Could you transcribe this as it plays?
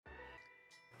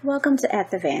Welcome to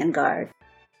At the Vanguard.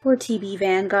 We're TB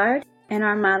Vanguard, and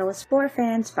our motto is 4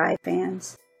 fans, 5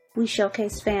 fans. We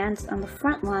showcase fans on the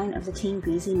front line of the Team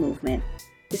Breezy movement.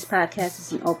 This podcast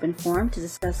is an open forum to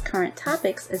discuss current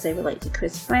topics as they relate to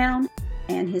Chris Brown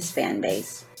and his fan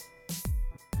base.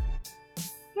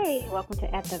 Hey, welcome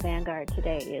to At the Vanguard.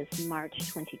 Today is March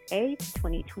 28th,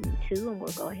 2022, and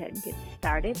we'll go ahead and get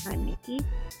started. I'm Nikki.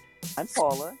 I'm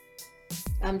Paula.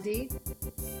 I'm Dee.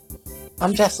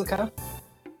 I'm Jessica.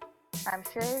 I'm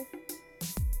Shay.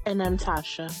 And I'm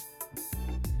Tasha.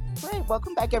 Great.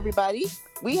 Welcome back, everybody.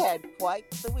 We had quite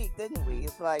the week, didn't we?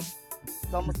 It's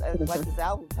almost like it's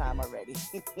album time already.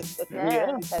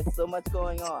 Yeah. We've had so much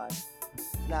going on.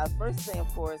 Now, first thing, of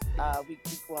course, not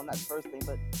the first thing,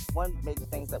 but one major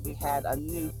thing is that we had a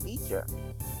new feature.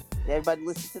 Did everybody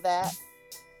listen to that?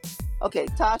 Okay,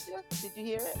 Tasha, did you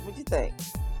hear it? What'd you think?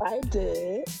 I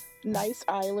did. Nice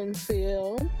island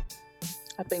feel.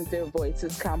 I think their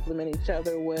voices complement each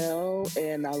other well,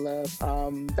 and I love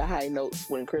the high notes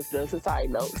when Chris does his high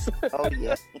notes. Oh,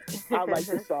 yeah. I like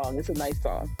the song. It's a nice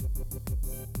song.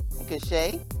 Okay,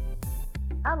 Shay?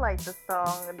 I like the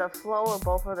song. The flow of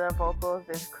both of their vocals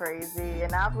is crazy,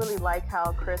 and I really like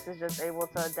how Chris is just able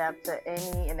to adapt to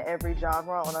any and every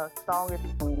genre on a song.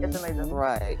 It's amazing.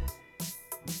 Right,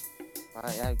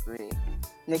 I agree.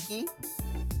 Nikki?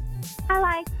 I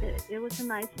liked it. It was a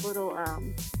nice little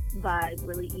vibe,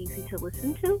 really easy to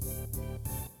listen to.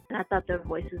 And I thought their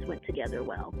voices went together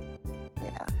well.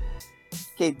 Yeah.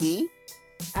 Okay, Dee?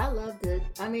 I loved it.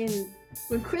 I mean,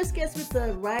 when Chris gets with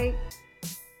the right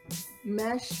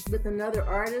mesh with another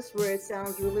artist where it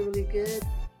sounds really, really good,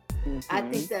 I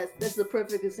think that's the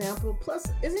perfect example. Plus,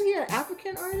 isn't he an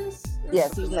African artist?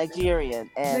 Yes, he's Nigerian.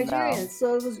 And, Nigerian.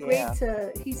 So it was great yeah.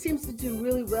 he seems to do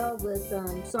really well with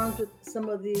songs with some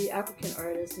of the African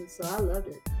artists, and so I loved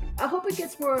it. I hope it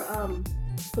gets more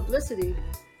publicity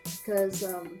because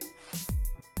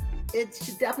it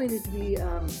should definitely need to be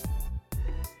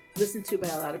listened to by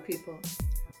a lot of people.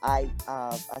 I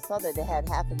saw that they had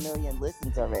 500,000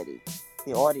 listens already,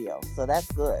 the audio, so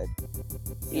that's good.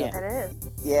 Yeah. It is.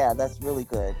 Yeah, that's really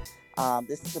good.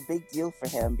 This is a big deal for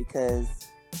him because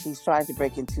he's trying to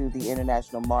break into the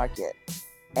international market,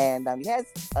 and he has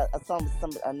a song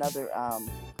with another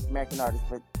American artist,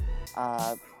 but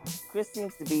Chris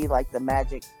seems to be like the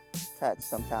magic touch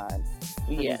sometimes for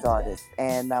these artists,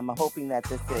 and I'm hoping that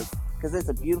this is, because it's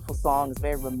a beautiful song. It's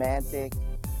very romantic.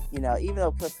 You know, even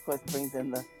though Chris, of course, brings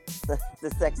in the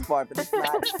sex part, but it's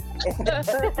not.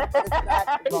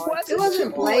 It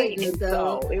wasn't blatant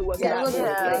though. It was Yeah, not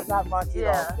blatant. it's not raunchy at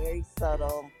all. Yeah. Very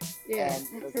subtle, Yeah. and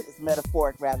it's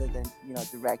metaphoric rather than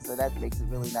direct. So that makes it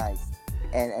really nice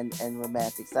and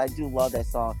romantic. So I do love that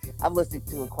song. I've listened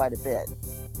to it quite a bit.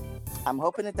 I'm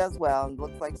hoping it does well. And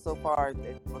looks like so far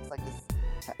it looks like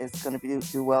it's going to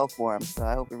do well for him. So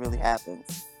I hope it really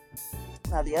happens.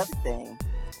 Now the other thing,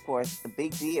 of course, the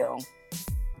big deal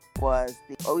was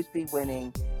the OHB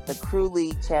winning the Crew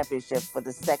League Championship for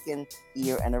the second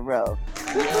year in a row.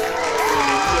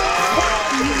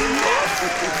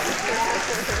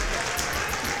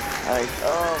 Like,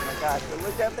 oh my gosh. So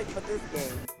what y'all think about this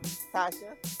game?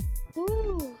 Tasha?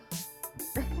 Woo.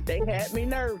 They had me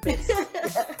nervous.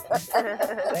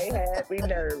 They had me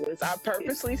nervous. I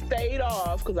purposely stayed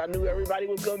off because I knew everybody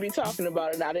was going to be talking about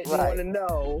it, and I didn't want to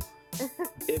know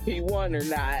if he won or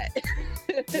not.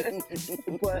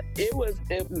 But it was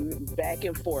back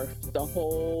and forth the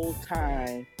whole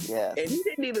time. Yes. And he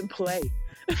didn't even play.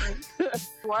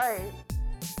 Right.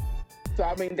 So,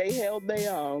 I mean, they held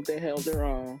their own. They held their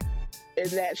own. And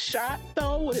that shot,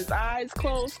 though, with his eyes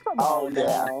closed, come on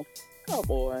now. Come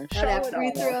on. Show that it free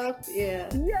off. throw, yeah.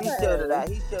 He showed it out.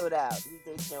 He showed out. He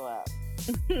did show out.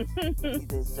 He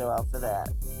did show out for that.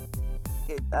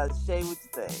 Okay, Shay, what you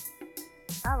think?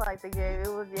 I like the game. It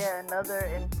was, another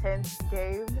intense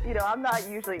game. You know, I'm not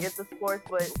usually into sports,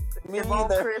 but Me involve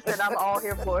neither. Chris and I'm all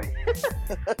here for it.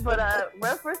 But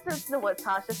references to what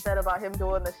Tasha said about him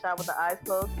doing the shot with the eyes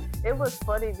closed, it was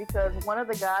funny because one of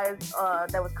the guys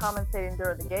that was commentating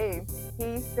during the game,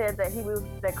 he said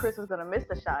that Chris was going to miss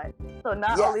the shot. So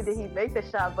not only did he make the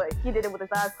shot, but he did it with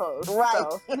his eyes closed. Right.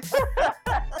 So.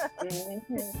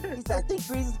 He said, I think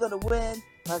Breeze is going to win,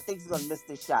 but I think he's going to miss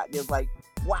this shot. It was like,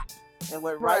 whack. And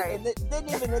went right. And it didn't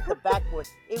even hit the backboard.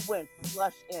 It went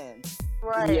flush in.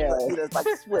 Right. Yeah. It was like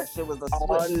swish. It was a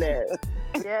swish. On net.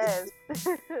 Yes.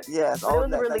 Yes. It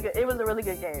was a really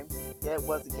good game. Yeah, it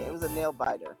was a game. It was a nail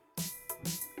biter.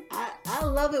 I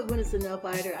love it when it's a nail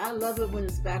biter. I love it when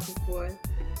it's back and forth.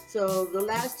 So the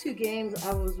last 2 games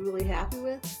I was really happy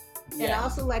with. And I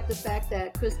also like the fact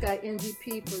that Chris got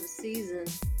MVP for the season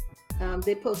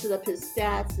They posted up his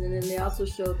stats, and then they also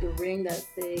showed the ring that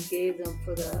they gave them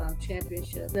for the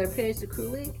championship. Their Page the Crew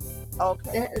League.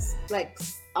 Okay. That is like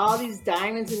all these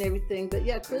diamonds and everything. But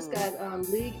yeah, Chris got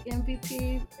league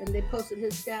MVP, and they posted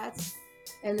his stats.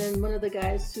 And then one of the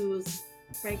guys who was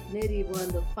Frank Nitti won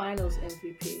the finals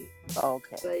MVP.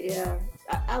 Okay. But yeah,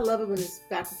 I love it when it's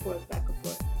back and forth, back and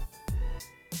forth.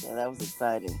 Yeah, that was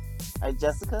exciting. All right,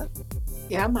 Jessica?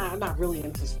 Yeah, I'm not really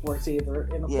into sports either.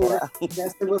 And of course,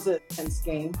 yes, it was a tense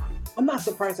game. I'm not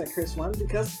surprised that Chris won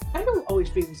because I knew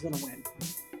OHB was going to win.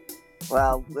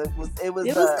 Well, it was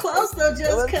close though, Jessica.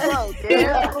 It was close.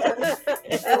 Yeah.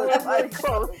 It was like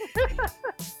close.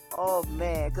 Oh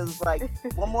man, because it's like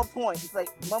one more point. It's like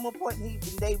one more point and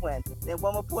they win. Then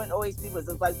one more point OHB was.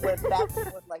 It's like went back and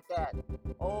forth like that.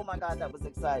 Oh my God, that was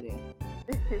exciting.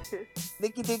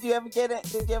 Nikki, did you ever get it?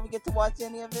 Did you ever get to watch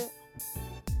any of it?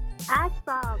 I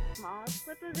saw a small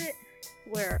clip of it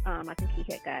where I think he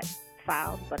had got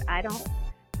fouled, but I don't.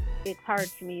 It's hard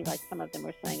for me, like some of them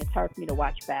were saying, it's hard for me to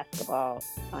watch basketball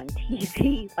on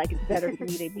TV. Like it's better for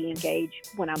me to be engaged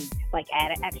when I'm like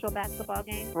at an actual basketball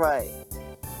game. Right.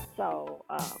 So,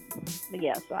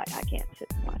 yeah, so I can't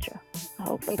sit and watch a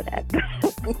whole clip of that.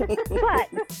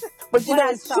 but you know,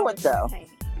 it's short though.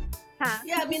 Huh?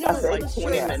 Yeah, I mean, it was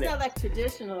short. It's not like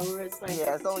traditional where it's like.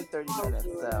 Yeah, it's only 30 minutes,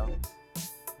 so.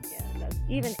 Yeah, that's,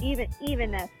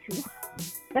 even that's too.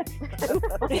 That's too.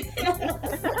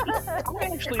 I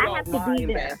actually don't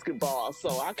mind basketball,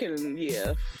 so I can,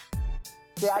 Yeah,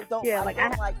 I don't like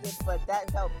it, but that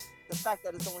helps. The fact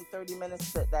that it's only 30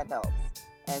 minutes, that helps.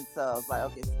 And so I was like,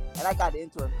 okay. And I got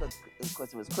into it because, of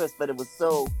course, it was Chris, but it was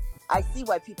so. I see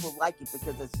why people like it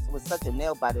because it was such a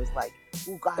nail biter. It's like,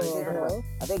 oh God, are they gonna win?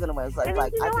 Are they gonna win? It's like, and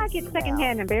I get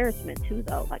secondhand embarrassment too,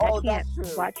 though. Like I can't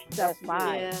watch stuff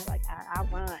live. Yeah. Like I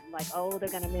run, like they're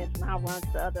gonna miss, and I run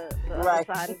to the other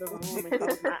side of the room and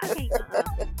close my.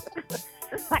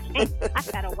 I can't. I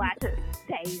gotta watch it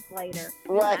days later.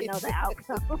 Right. I know the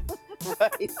outcome.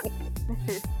 Right.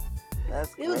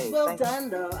 That's it was well done,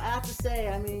 though. I have to say,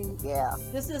 I mean, yeah,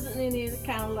 this isn't any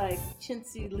kind of like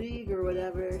chintzy league or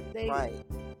whatever.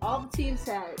 All the teams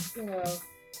had, you know,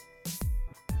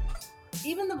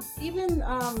 even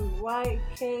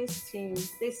YK's team,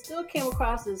 they still came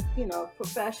across as, you know,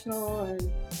 professional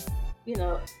and, you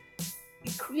know,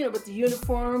 with the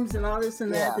uniforms and all this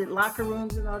and that, the locker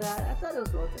rooms and all that. I thought it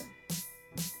was well done.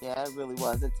 Yeah, it really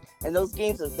was. And those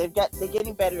games, they're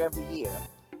getting better every year.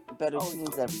 Better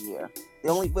teams every year. The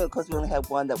only, because we only had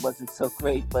one that wasn't so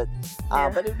great, but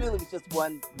it really was just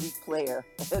one weak player.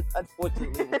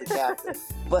 Unfortunately, it was the captain.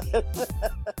 But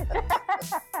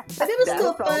it was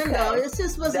still fun though. It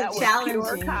just wasn't challenging.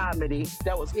 Pure comedy.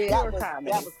 That was pure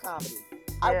comedy. That was comedy.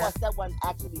 I watched that one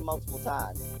actually multiple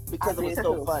times because it was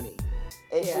so funny.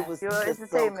 It was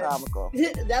just so comical.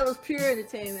 That was pure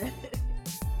entertainment.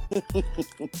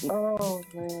 Oh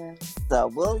man! So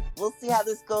we'll see how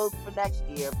this goes for next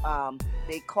year.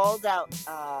 They called out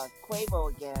Quavo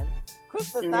again.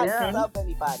 Chris does not sub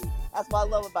anybody. That's what I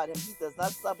love about him. He does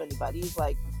not sub anybody. It's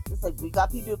like we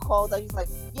got people called out. He's like,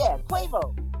 yeah,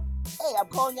 Quavo. Hey, I'm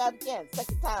calling you out again,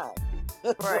 second time.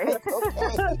 Right.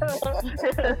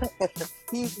 Okay.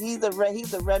 he's a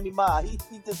Remy Ma. He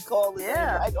just called it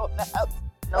right on the house.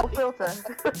 No filter.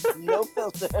 No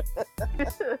filter.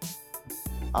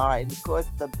 All right, and of course,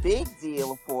 the big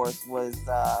deal, of course, was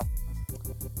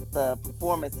the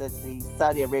performance at the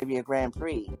Saudi Arabia Grand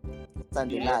Prix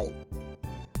Sunday night.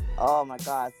 Oh my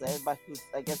God! So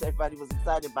everybody was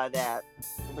excited by that.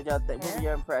 What were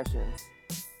your impressions?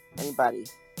 Anybody?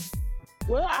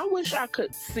 Well, I wish I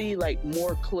could see like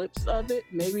more clips of it.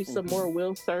 Maybe some more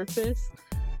will surface.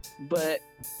 But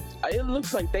it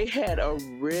looks like they had a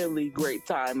really great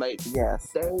time. Like,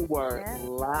 they were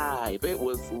live. It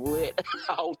was lit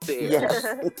out there. Yes.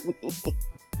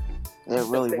 It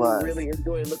really was. Really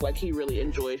enjoyed. It looked like he really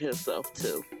enjoyed himself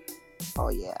too. Oh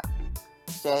yeah.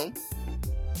 Shay?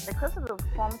 The clips of the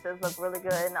performances look really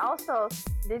good. And also,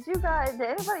 did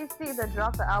anybody see the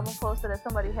drop the album poster that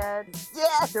somebody had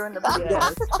during the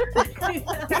podcast?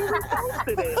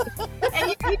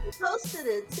 And he posted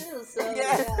it too. So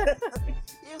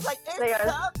he was like, "It's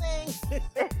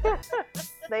coming."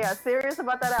 They are serious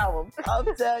about that album. I'll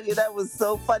tell you, that was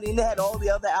so funny. And they had all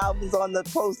the other albums on the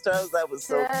posters. That was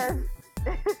so cute.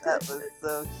 That was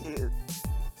so cute.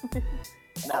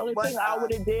 The only thing I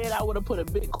would have did, I would have put a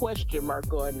big question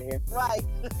mark on there. Right.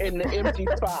 In the empty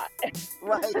spot.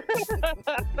 Right.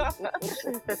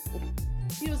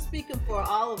 He was speaking for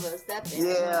all of us. That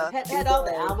had all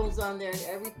the albums on there and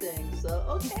everything. So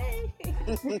okay.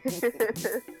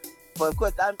 But of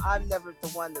course, I'm never the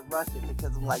one to rush it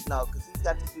because I'm like, no, because he's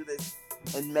got to do this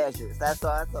in measures. That's how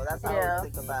I Yeah.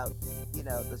 always think about,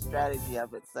 the strategy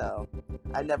of it. So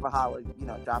I never holler,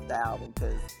 drop the album,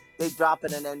 because they drop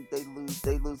it and then they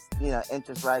lose,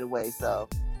 interest right away. So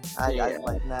I was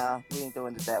like, nah, we ain't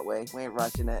doing it that way. We ain't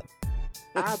rushing it.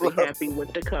 I'll be happy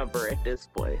with the cover at this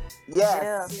point.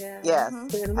 Yes. Yeah. Yes.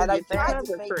 Mhm. And I Get the tried cover,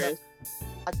 to make Chris.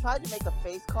 I tried to make a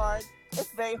face card.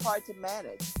 It's very hard to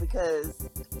manage because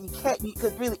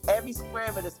because really every square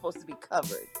of it is supposed to be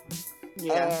covered.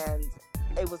 Yeah. And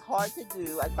it was hard to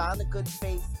do. I found a good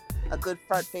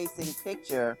front facing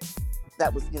picture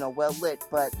that was, well lit,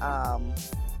 but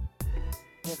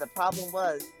the problem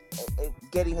was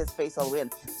getting his face all the way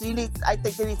in. So I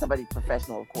think they need somebody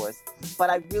professional, of course. But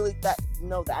I really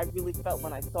felt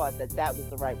when I saw it that was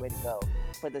the right way to go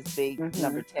for this big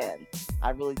number 10. I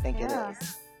really think it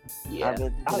is. Yeah. I really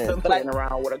think I've it been is. playing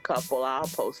around with a couple. I'll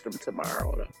post them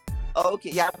tomorrow.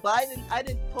 Okay, yeah, but I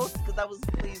didn't post it because I was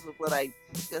pleased with what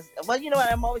well, you know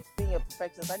what, I'm always being a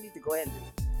perfectionist. I need to go ahead and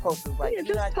just post it. Like,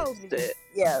 just post it.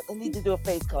 Yeah, I need to do a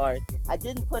face card. I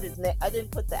didn't put his name. I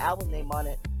didn't put the album name on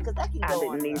it because that can go I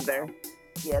on. didn't either.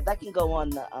 Yeah, that can go on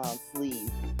the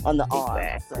sleeve, on the arm.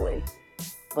 Exactly. So.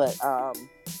 But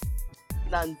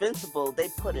now Invincible, they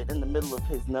put it in the middle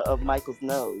of Michael's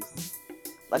nose,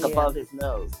 like above his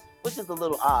nose, which is a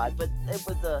little odd. But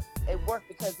it worked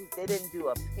because they didn't do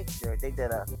a picture; they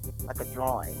did a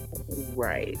drawing.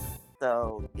 Right.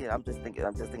 So I'm just thinking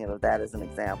of that as an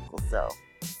example. So,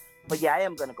 but yeah, I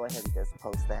am gonna go ahead and just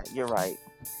post that. You're right,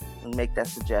 and make that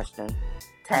suggestion.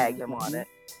 Tag them on it.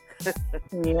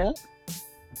 Yeah.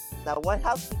 Now, one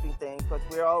housekeeping thing, because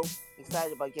we're all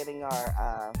excited about getting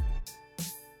our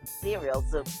cereal.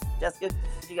 So, Jessica,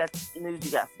 what news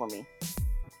you got for me?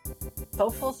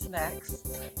 Soulful Snacks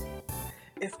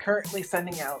is currently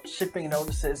sending out shipping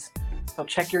notices, so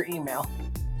check your email.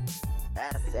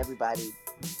 Yes, everybody,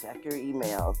 check your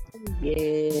emails.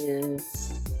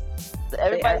 Yes. So They are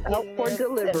everybody out for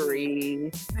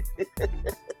delivery.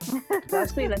 I've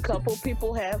seen a couple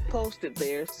people have posted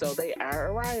there, so they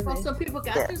are arriving. Oh, some people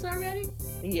got this already?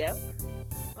 Yep.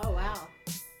 Oh, wow.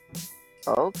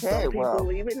 Okay, Some well.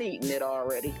 people even eating it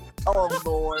already. Oh,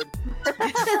 Lord. They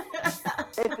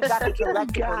forgot the You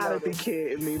collectible gotta be notice.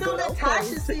 kidding me. Don't But let okay,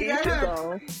 Tasha see to each that. his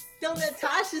own. Don't let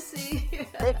Tasha see.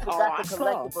 They forgot I the saw.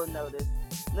 collectible notice.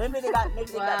 Maybe they got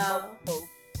Wow. multiple.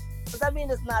 But I mean,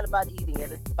 it's not about eating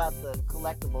it. It's about the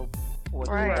collectible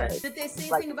portion. Right. Did they say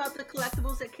Like- anything about the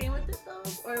collectibles that came with it, though?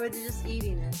 Or were they just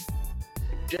eating it?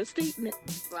 Just eating it.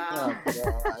 Wow. Oh,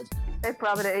 God. They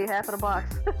probably ate half of the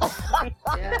box.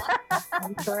 Yeah.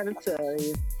 I'm trying to tell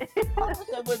you. I wish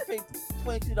I would pay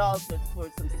 $22 for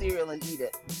some cereal and eat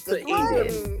it. To eat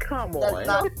it. Come on. That's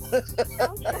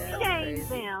not Shame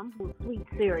them with sweet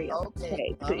cereal.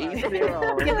 okay. To eat Alright. their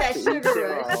own. Get that To eat sugar their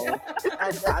rush. own.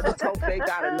 I just hope they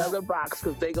got another box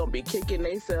because they gonna be kicking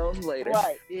themselves later.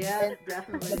 Right. Yeah, In a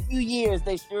definitely. few years,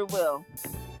 they sure will.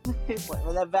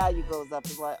 When that value goes up,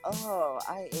 it's like, oh,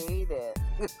 I ate it.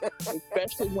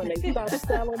 Especially when they start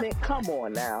selling it. Come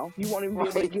on now. You won't even be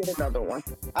able to Right. get another one.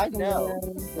 I know.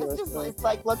 Come on. It's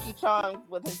like Lucky Charms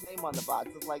with his name on the box.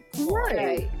 It's like, come on.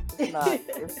 Right.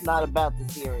 It's not about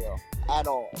the cereal at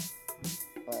all.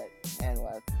 But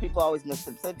anyway, people always miss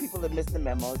them. Some people that miss the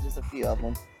memo, just a few of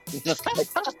them. They'll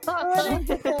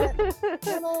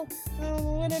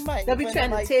be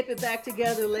trying to tape it back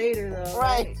together later, though.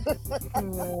 Right.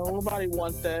 No, nobody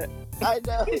wants that. I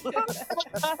know.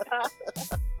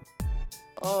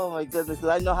 Oh my goodness.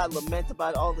 I know how to lament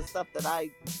about all the stuff that I,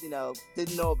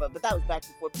 didn't know about. But that was back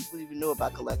before people even knew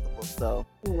about collectibles. So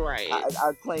Right.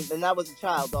 I claim, and I was a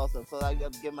child also, so I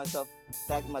got to give myself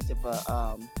that much of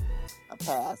a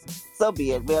pass. So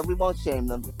be it. We won't shame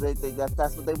them.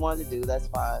 That's what they want to do. That's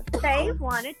fine. They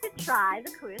wanted to try the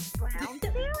Chris Brown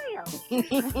cereal.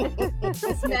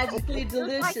 It's magically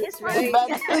delicious, it's right? like-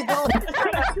 Magically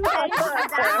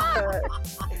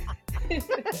 2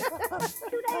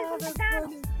 days of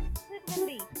McDonald's. Listen to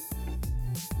me.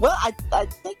 Well, I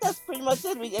think that's pretty much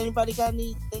it. Anybody got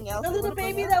anything else? The they little wanna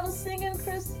bring baby up? that was singing,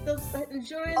 Chris,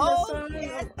 enjoying the Oh, song.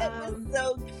 yes, that was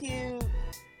so cute.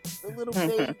 The little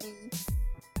baby.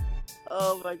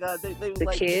 Oh my God, they were The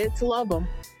like, kids love them.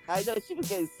 I know she was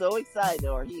getting so excited,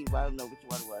 or he, I don't know which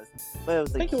one it was, but it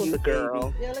was I a think it was cute a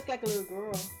girl. Yeah, it looked like a little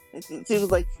girl. baby. And she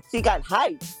was like, she got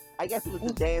hyped. I guess it was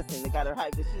the dancing that got her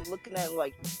hyped, but she was looking at him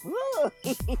like, whoa.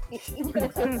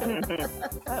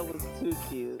 That was too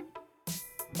cute.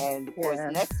 And of course, Yeah.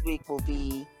 next week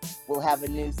we'll have a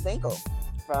new single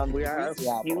from We the are a Breezy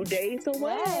album. few days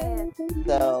away.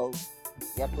 So,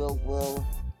 yep, we'll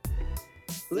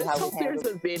see Let's how we hope there's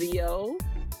handle a video.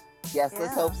 Yes,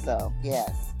 let's Yeah. hope so.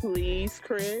 Yes. Please,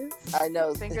 Chris. I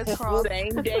know. Fingers crossed.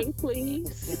 Same day,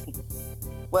 please.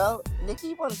 Well, Nikki,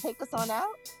 you want to take us on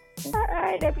out? All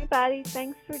right, everybody.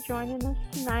 Thanks for joining us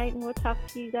tonight, and we'll talk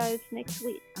to you guys next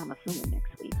week. I'm assuming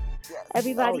next week. Yes.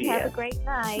 Everybody have a great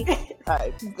night. All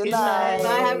right. Good night. Bye.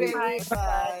 Have a great week.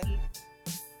 Bye.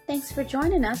 Thanks for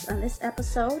joining us on this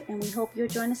episode, and we hope you'll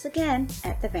join us again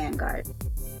at the Vanguard.